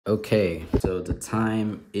Okay, so the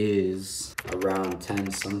time is around 10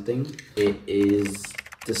 something. It is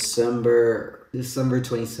December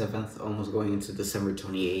 27th, almost going into December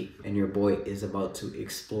 28th, and your boy is about to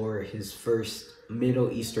explore his first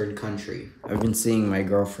Middle Eastern country. I've been seeing my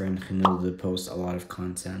girlfriend Hanilda post a lot of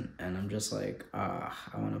content, and I'm just like, I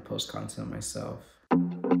want to post content myself.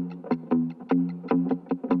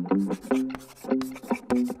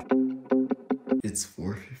 It's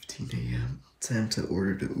 4:15 a.m. Time to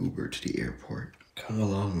order the Uber to the airport. Come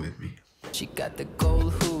along with me. She got the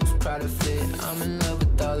gold hoops, proud of it. I'm in love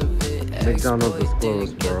with all of it. McDonald's is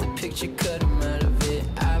closed, bro. Get the picture, cut him out of it.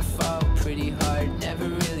 I fall pretty hard, never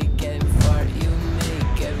really get far. You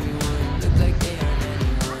make everyone look like they aren't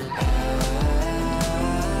anyone. I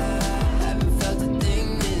haven't felt a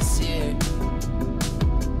thing this year,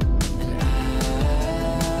 and I'm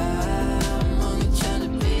only trying to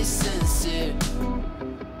be sincere.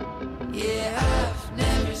 Yeah, I've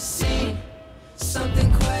never seen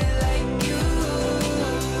something quite like you.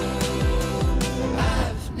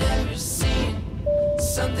 I've never seen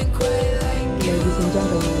something quite like you. Ladies and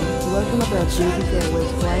gentlemen, welcome aboard DaVinci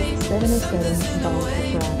Airways Flight 707 bound for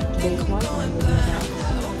Prague. Today's flight time will be back.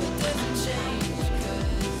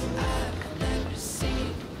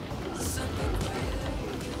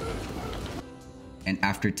 And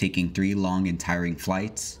after taking 3 long and tiring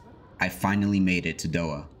flights, I finally made it to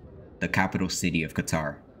Doha, the capital city of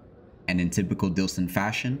Qatar. And in typical Dilson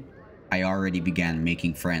fashion, I already began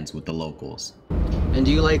making friends with the locals. And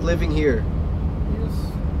do you like living here? Yes.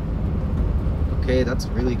 Okay, that's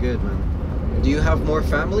really good, man. Do you have more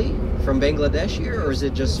family from Bangladesh here, or is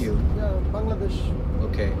it just you? Yeah, Bangladesh.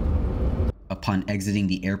 Okay. Upon exiting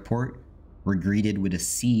the airport, we're greeted with a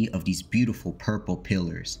sea of these beautiful purple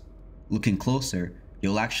pillars. Looking closer,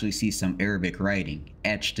 you'll actually see some Arabic writing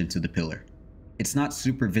etched into the pillar. It's not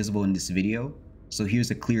super visible in this video, so here's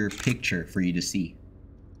a clearer picture for you to see.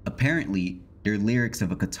 Apparently, they're lyrics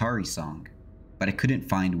of a Qatari song, but I couldn't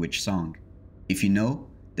find which song. If you know,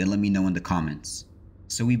 then let me know in the comments.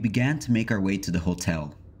 So we began to make our way to the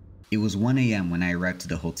hotel. It was 1 a.m. when I arrived to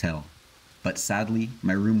the hotel, but sadly,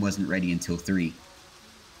 my room wasn't ready until 3.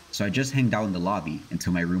 So I just hanged out in the lobby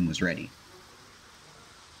until my room was ready.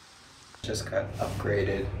 Just got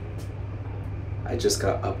upgraded. I just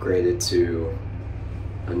got upgraded to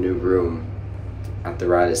a new room at the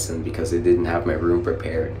Radisson because they didn't have my room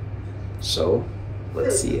prepared. So,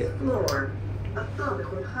 let's see it.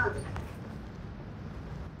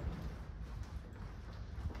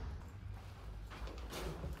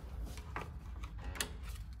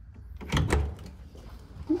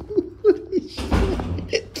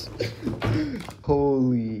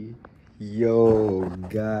 Holy, yo,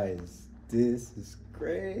 guys, this is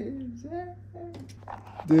crazy.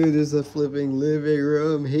 Dude, there's a flipping living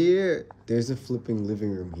room here.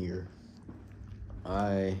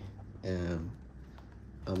 I am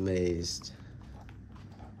amazed.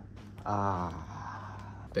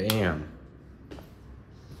 Bam.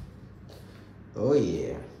 Oh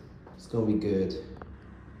yeah, it's gonna be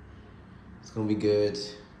good.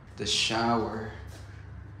 The shower.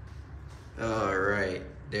 All right,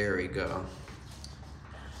 there we go.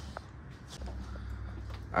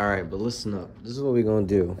 All right, but listen up. This is what we're gonna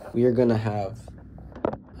do. We are gonna have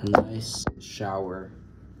a nice shower.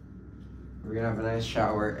 We're gonna have a nice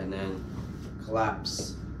shower and then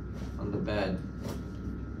collapse on the bed.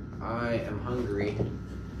 I am hungry,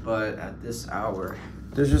 but at this hour,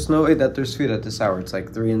 there's just no way that there's food at this hour. It's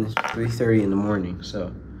like 3:30 in the morning, so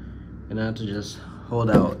I'm gonna have to just hold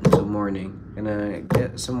out until morning. Gonna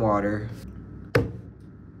get some water,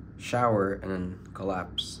 shower, and then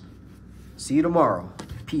collapse. See you tomorrow.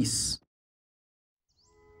 Peace.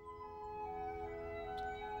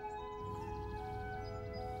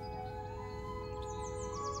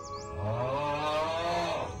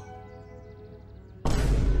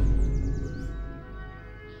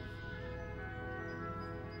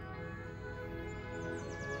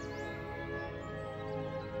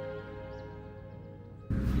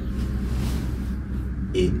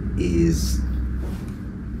 It is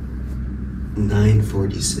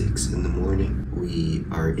 9:46 in the morning. We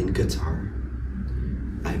are in Qatar.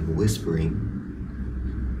 I'm whispering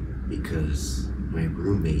because my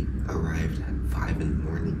roommate arrived at 5 in the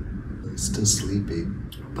morning. I'm still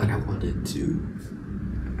sleeping, but I wanted to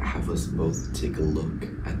have us both take a look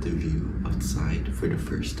at the view outside for the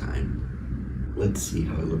first time. Let's see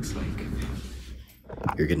how it looks like.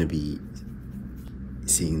 You're gonna be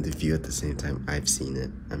seeing the view at the same time I'm seeing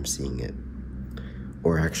it.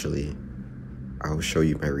 Or actually, I'll show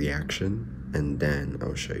you my reaction and then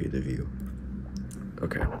I'll show you the view.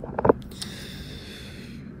 Okay.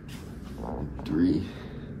 3,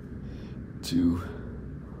 2,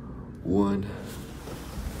 1.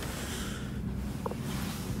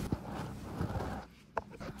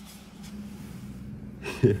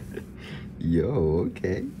 Yo,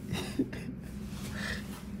 okay.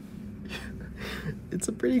 It's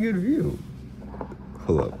a pretty good view.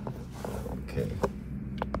 Hold up. Okay.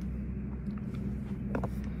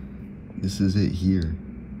 This is it here.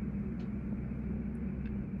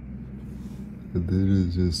 And then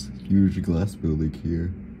it's just huge glass building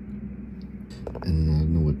here. And then I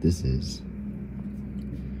don't know what this is.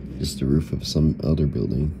 Just the roof of some other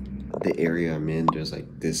building. The area I'm in, there's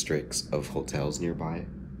like districts of hotels nearby.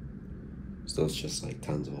 So it's just like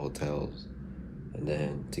tons of hotels. And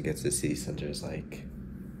then to get to the city center is like,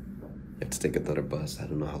 you have to take another bus. I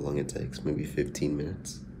don't know how long it takes, maybe 15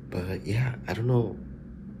 minutes. But yeah, I don't know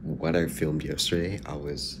what I filmed yesterday. I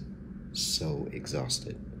was so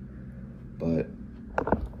exhausted. But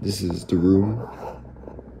this is the room.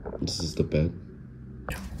 This is the bed.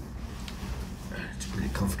 It's pretty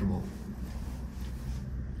comfortable.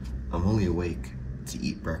 I'm only awake to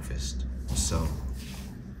eat breakfast, so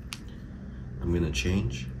I'm gonna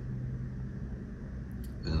change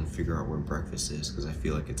and then figure out where breakfast is, because I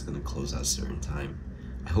feel like it's gonna close at a certain time.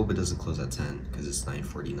 I hope it doesn't close at 10 because it's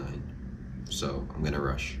 9:49. So I'm gonna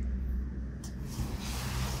rush.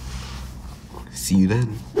 See you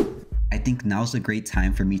then. I think now's a great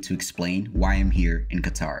time for me to explain why I'm here in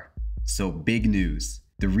Qatar. So big news.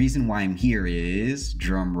 The reason why I'm here is,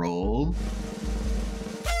 drum roll,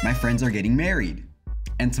 my friends are getting married.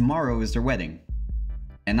 And tomorrow is their wedding.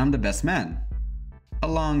 And I'm the best man.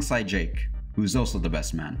 Alongside Jake, who's also the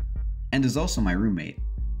best man. And is also my roommate.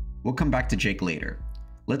 We'll come back to Jake later.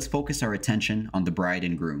 Let's focus our attention on the bride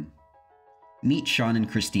and groom. Meet Sean and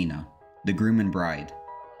Christina, the groom and bride.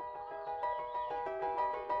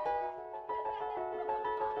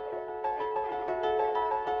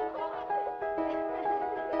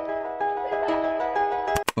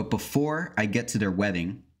 But before I get to their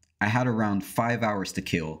wedding, I had around 5 hours to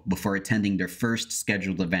kill before attending their first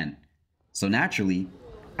scheduled event. So naturally,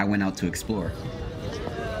 I went out to explore.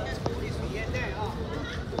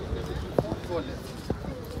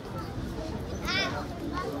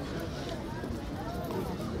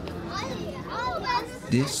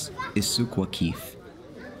 This is Souk Waqif,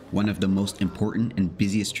 one of the most important and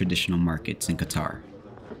busiest traditional markets in Qatar.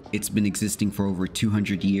 It's been existing for over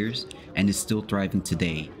 200 years and is still thriving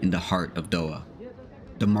today in the heart of Doha.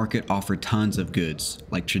 The market offered tons of goods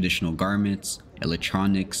like traditional garments,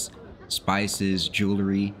 electronics, spices,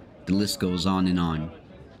 jewelry, the list goes on and on.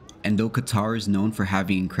 And though Qatar is known for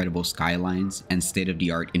having incredible skylines and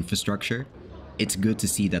state-of-the-art infrastructure, it's good to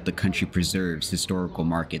see that the country preserves historical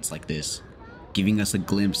markets like this, giving us a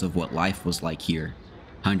glimpse of what life was like here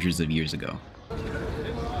hundreds of years ago.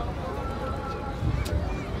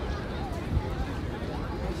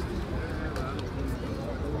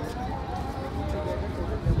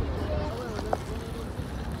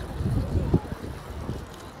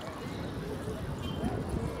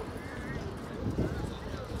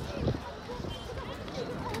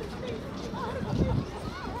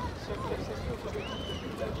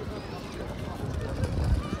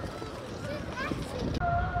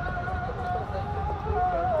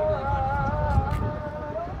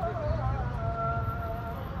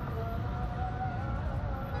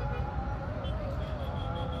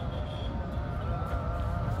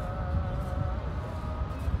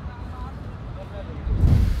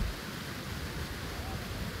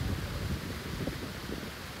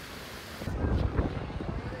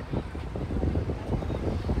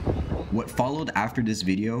 What followed after this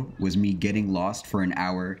video was me getting lost for an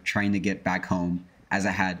hour trying to get back home, as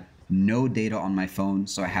I had no data on my phone,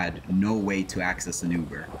 so I had no way to access an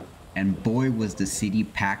Uber. And boy was the city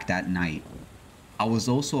packed that night. I was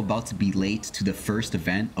also about to be late to the first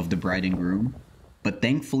event of the bride and groom, but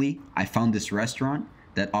thankfully I found this restaurant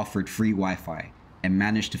that offered free Wi-Fi and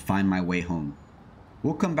managed to find my way home.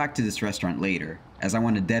 We'll come back to this restaurant later, as I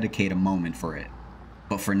want to dedicate a moment for it.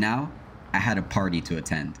 But for now, I had a party to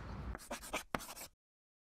attend.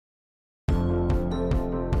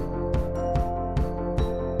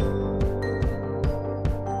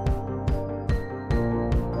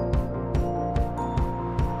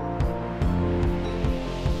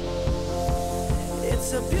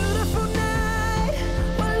 It's a beautiful night.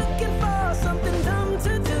 We're looking for something dumb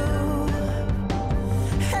to do.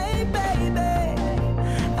 Hey baby,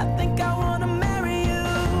 I think I wanna marry you.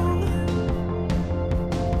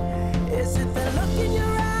 Is it the look in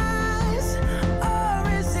your eyes, or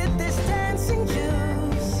is it this dancing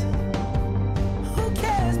juice? Who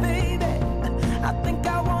cares, baby? I think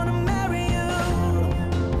I wanna marry you.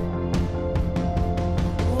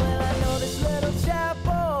 Well, I know this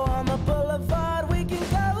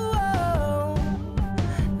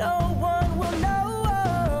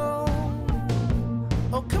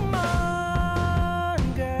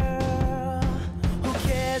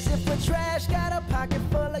for trash, got a pocket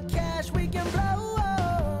full of cash we can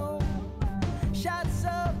blow. Shots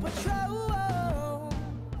of Patrol.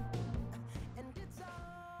 And it's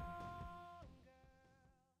all.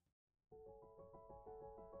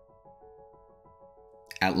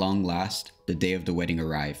 At long last, the day of the wedding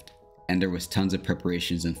arrived, and there was tons of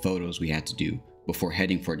preparations and photos we had to do before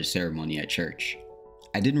heading for the ceremony at church.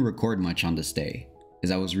 I didn't record much on this day,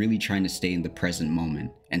 as I was really trying to stay in the present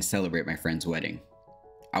moment and celebrate my friend's wedding.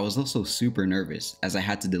 I was also super nervous as I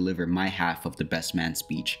had to deliver my half of the best man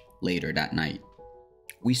speech later that night.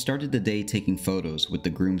 We started the day taking photos with the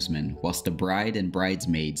groomsmen whilst the bride and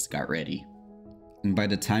bridesmaids got ready. And by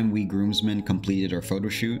the time we groomsmen completed our photo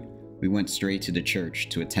shoot, we went straight to the church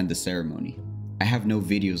to attend the ceremony. I have no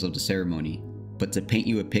videos of the ceremony, but to paint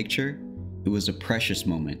you a picture, it was a precious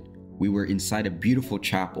moment. We were inside a beautiful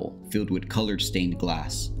chapel filled with colored stained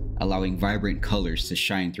glass, allowing vibrant colors to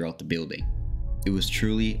shine throughout the building. It was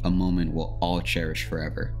truly a moment we'll all cherish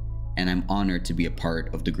forever, and I'm honored to be a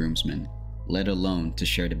part of the groomsmen, let alone to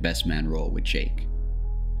share the best man role with Jake.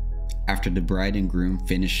 After the bride and groom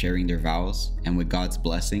finished sharing their vows, and with God's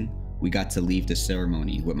blessing, we got to leave the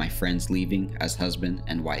ceremony with my friends leaving as husband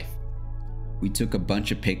and wife. We took a bunch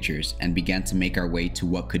of pictures and began to make our way to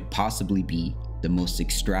what could possibly be the most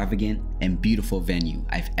extravagant and beautiful venue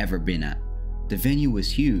I've ever been at. The venue was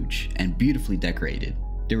huge and beautifully decorated.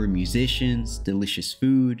 There were musicians, delicious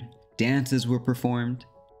food, dances were performed.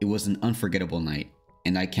 It was an unforgettable night,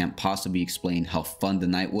 and I can't possibly explain how fun the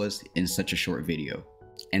night was in such a short video.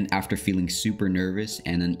 And after feeling super nervous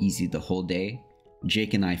and uneasy the whole day,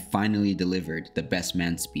 Jake and I finally delivered the best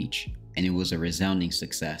man speech, and it was a resounding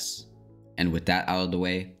success. And with that out of the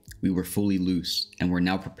way, we were fully loose and were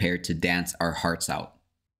now prepared to dance our hearts out.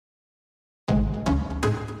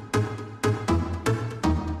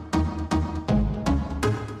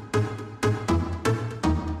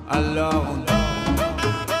 Alors,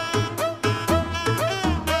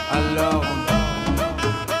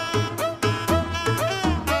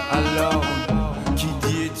 qui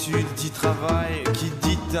dit études dit travail, qui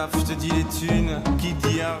dit taf te dit les thunes, qui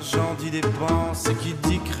dit argent dit dépense, qui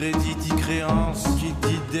dit crédit dit créance, qui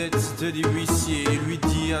dit dette te dit huissier, lui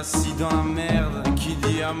dit assis dans la merde, qui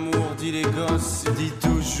dit amour dit les gosses, dit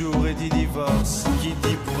toujours et dit divorce, qui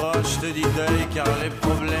dit proche te dit deuil car les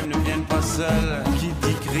problèmes ne viennent pas seuls, qui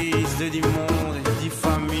dit crise te dit monde, dit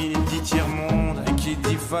famine dit tiers-monde, qui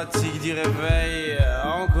dit fatigue dit réveil,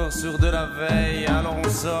 encore sur de la veille, alors on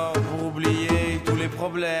sort pour oublier tous les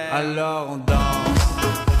problèmes, alors on danse.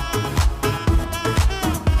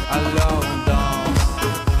 Alors on danse,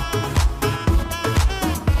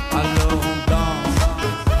 alors on danse,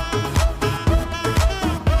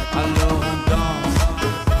 alors on danse,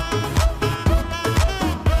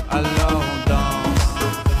 alors on danse,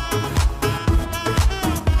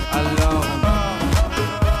 alors on danse.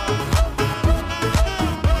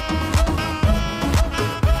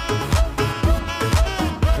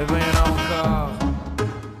 Eh ben y'en a encore.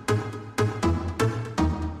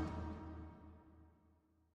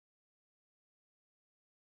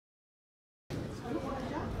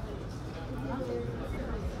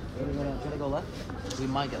 Gonna go left? We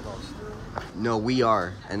might get lost. No, we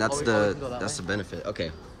are, and that's we the can go that that's way. the benefit.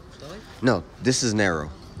 Okay. Really? No, this is narrow.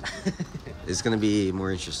 It's gonna be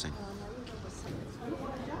more interesting.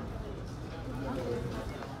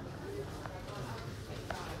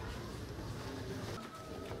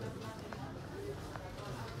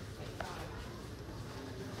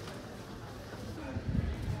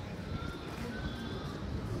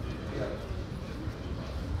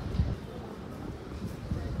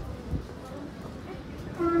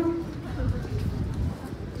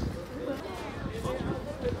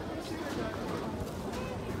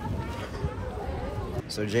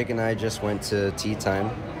 So Jake and I just went to tea time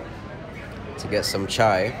to get some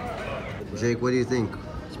chai. Jake, what do you think?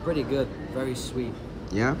 It's pretty good. Very sweet.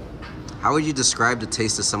 Yeah? How would you describe the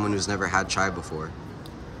taste of someone who's never had chai before?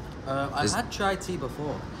 I've had chai tea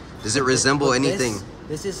before. Does it resemble But anything?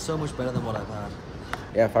 This is so much better than what I've had.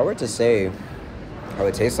 Yeah, if I were to say how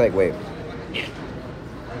it tastes like, wait.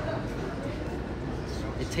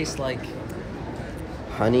 It tastes like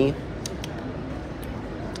Honey.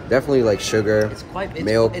 Definitely like sugar,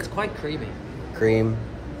 milk, It's quite creamy. cream.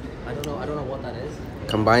 I don't know what that is.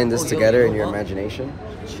 Combine this Oh, together you in know your what? imagination.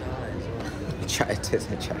 Chai as well. Chai, it tastes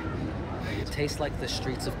like chai. It tastes like the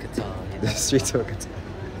streets of Qatar. You The know? streets of Qatar.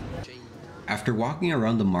 After walking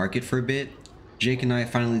around the market for a bit, Jake and I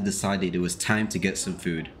finally decided it was time to get some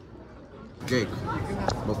food. Jake,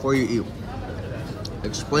 before you eat,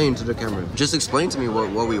 explain to the camera. Just explain to me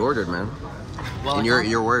what we ordered, man. Well, In I your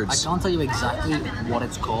can't- words. I can't tell you exactly what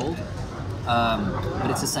it's called, but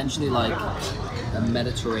it's essentially like a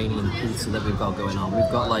Mediterranean pizza that we've got going on.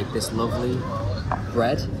 We've got like this lovely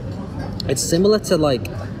bread. It's similar to like,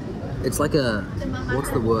 it's like a, what's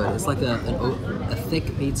the word? It's like a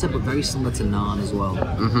thick pizza, but very similar to naan as well.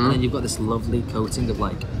 And then you've got this lovely coating of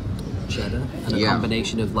like cheddar and a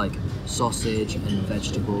combination of like sausage and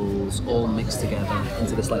vegetables all mixed together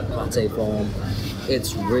into this like pate form.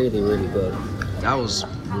 It's really, really good. That was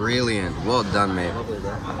brilliant. Well done, mate.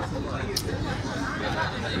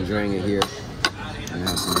 Enjoying it here. And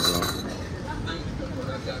have some as well.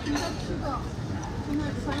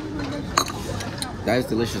 That is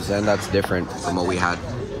delicious, and that's different from what we had.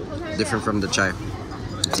 Different from the chai.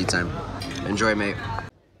 Tea time. Enjoy, mate.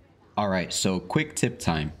 Alright, so quick tip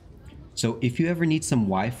time. So if you ever need some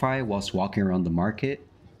Wi-Fi whilst walking around the market,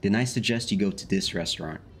 then I suggest you go to this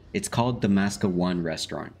restaurant. It's called Damascus One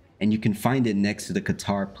Restaurant, and you can find it next to the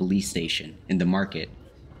Qatar police station in the market,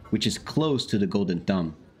 which is close to the Golden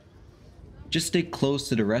Thumb. Just stay close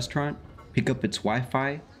to the restaurant, pick up its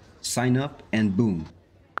Wi-Fi, sign up, and boom,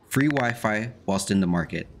 free Wi-Fi whilst in the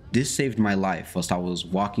market. This saved my life whilst I was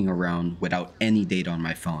walking around without any data on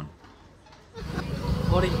my phone.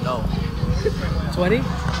 40? No. 20?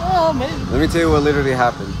 Oh, man. Let me tell you what literally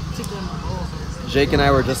happened. Jake and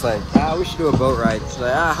I were just like, we should do a boat ride. She's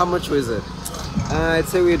like, how much was it? I'd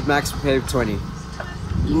say we'd max pay 20.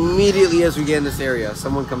 Immediately as we get in this area,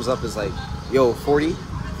 someone comes up and is like, yo, 40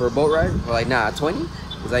 for a boat ride? We're like, nah, 20?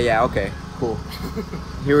 He's like, yeah, okay, cool.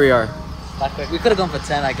 Here we are. That quick. We could have gone for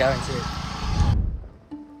 10, I guarantee it.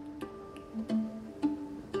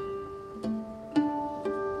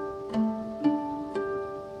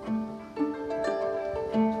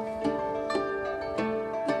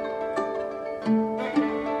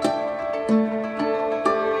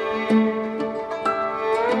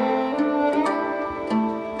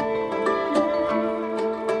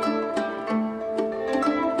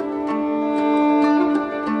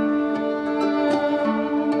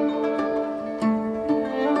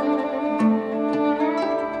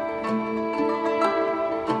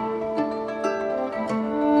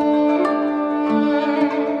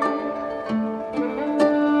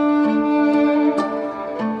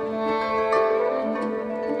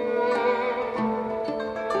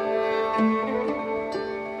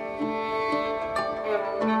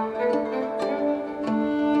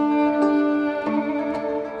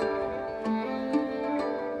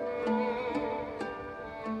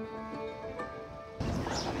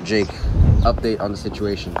 Jake, update on the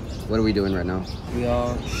situation. What are we doing right now? We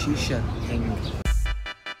are shisha king.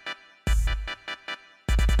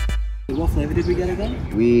 What flavor did we get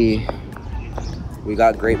again? We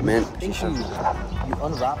got grape mint. I think you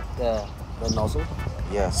unwrap the nozzle.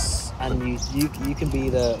 Yes. And you can be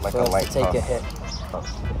the Like first a light to take puff. a hit.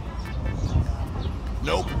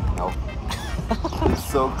 Nope. It's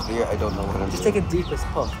so clear, I don't know what I'm Just doing. take a deepest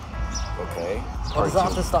puff. Okay. Or does that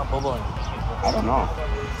have to start bubbling? I don't know.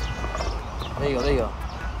 There you go, there you go.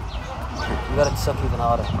 You gotta suck even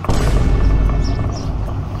harder.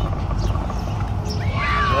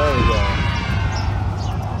 There you go.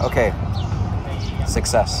 Okay.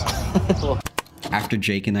 Success. After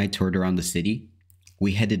Jake and I toured around the city,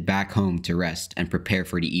 we headed back home to rest and prepare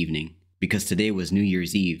for the evening, because today was New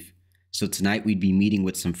Year's Eve. So tonight we'd be meeting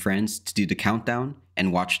with some friends to do the countdown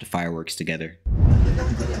and watch the fireworks together.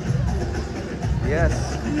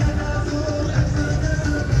 Yes.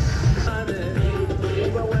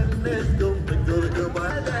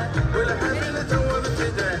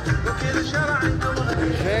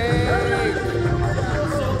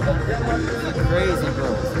 Crazy, bro.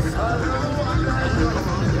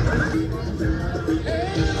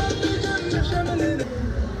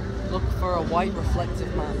 Look for a white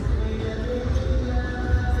reflective man.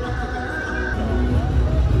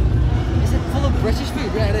 Is it full of British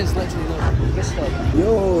food? Yeah, it is, literally. Look, this stuff.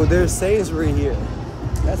 Yo, there's Sainsbury here.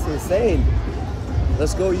 That's insane.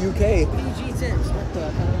 Let's go UK. PG tips, what the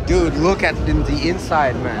hell? Dude, look at the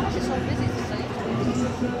inside, man. It's so busy, it's the same.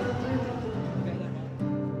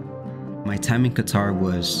 My time in Qatar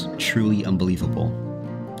was truly unbelievable.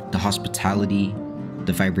 The hospitality,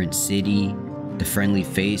 the vibrant city, the friendly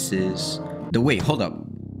faces. Wait, hold up.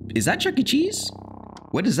 Is that Chuck E. Cheese?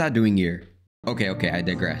 What is that doing here? Okay, I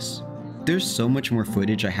digress. There's so much more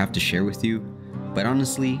footage I have to share with you, but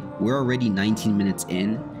honestly, we're already 19 minutes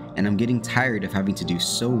in, and I'm getting tired of having to do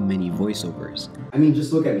so many voiceovers. I mean,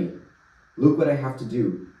 just look at me. Look what I have to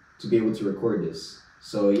do to be able to record this.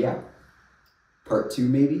 So yeah, part 2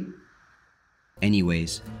 maybe?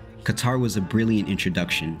 Anyways, Qatar was a brilliant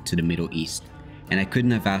introduction to the Middle East, and I couldn't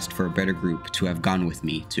have asked for a better group to have gone with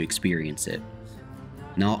me to experience it.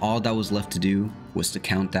 Now all that was left to do was to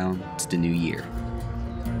count down to the new year.